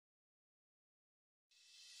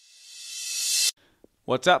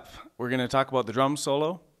What's up? We're going to talk about the drum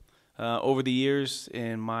solo. Over the years,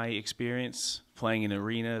 in my experience playing in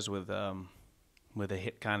arenas with a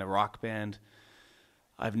hit kind of rock band,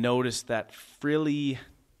 I've noticed that frilly,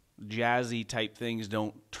 jazzy type things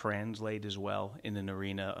don't translate as well in an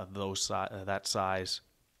arena of that size.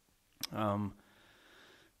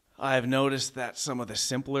 I've noticed that some of the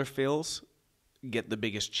simpler fills get the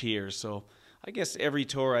biggest cheers. So I guess every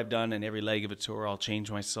tour I've done and every leg of a tour, I'll change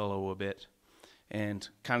my solo a bit and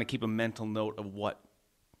kind of keep a mental note of what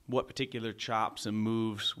particular chops and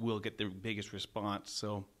moves will get the biggest response.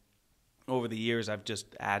 So over the years, I've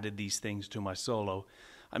just added these things to my solo.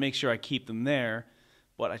 I make sure I keep them there,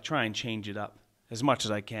 but I try and change it up as much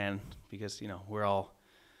as I can because, we're all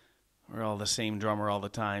the same drummer all the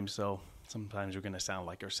time, so sometimes we're going to sound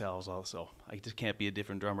like ourselves also. I just can't be a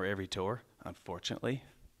different drummer every tour, unfortunately.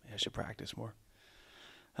 I should practice more.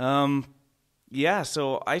 Yeah,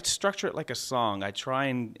 so I structure it like a song. I try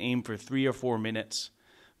and aim for 3 or 4 minutes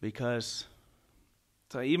because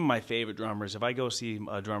even my favorite drummers, if I go see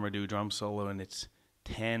a drummer do drum solo and it's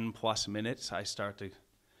 10 plus minutes,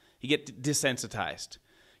 you get desensitized.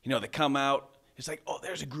 They come out, it's like, oh,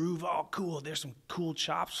 there's a groove, oh, cool, there's some cool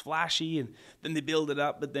chops, flashy, and then they build it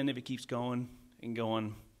up, but then if it keeps going and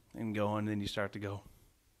going and going, then you start to go,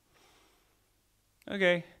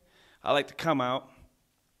 okay. I like to come out,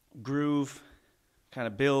 groove, kind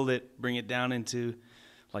of build it, bring it down into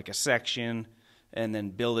like a section, and then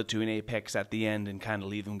build it to an apex at the end and kind of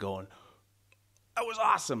leave them going, that was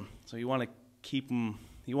awesome. So you want to keep them,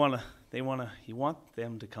 you want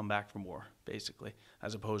them to come back for more, basically,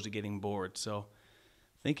 as opposed to getting bored. So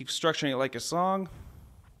think of structuring it like a song,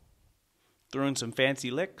 throw in some fancy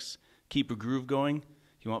licks, keep a groove going.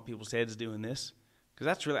 You want people's heads doing this. Because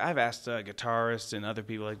that's really, I've asked guitarists and other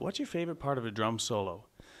people, like, what's your favorite part of a drum solo?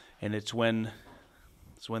 And it's when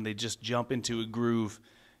they just jump into a groove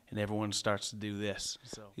and everyone starts to do this.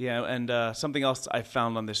 So yeah, and something else I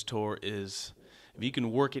found on this tour is if you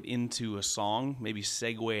can work it into a song, maybe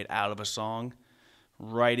segue it out of a song,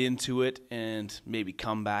 right into it, and maybe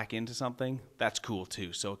come back into something, that's cool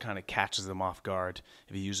too. So it kind of catches them off guard.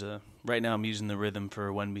 If you use right now I'm using the rhythm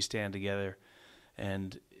for When We Stand Together,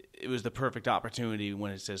 and it was the perfect opportunity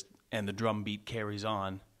when it says, and the drum beat carries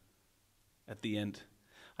on at the end.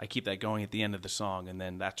 I keep that going at the end of the song, and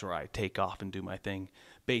then that's where I take off and do my thing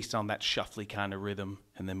based on that shuffly kind of rhythm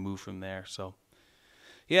and then move from there. So,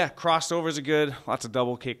 yeah, crossovers are good. Lots of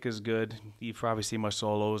double kick is good. You probably see my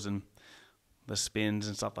solos and the spins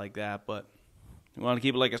and stuff like that, but you want to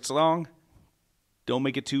keep it like a song. Don't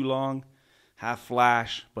make it too long. Have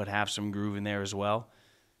flash, but have some groove in there as well.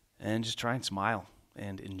 And just try and smile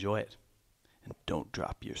and enjoy it. And don't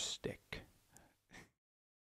drop your stick.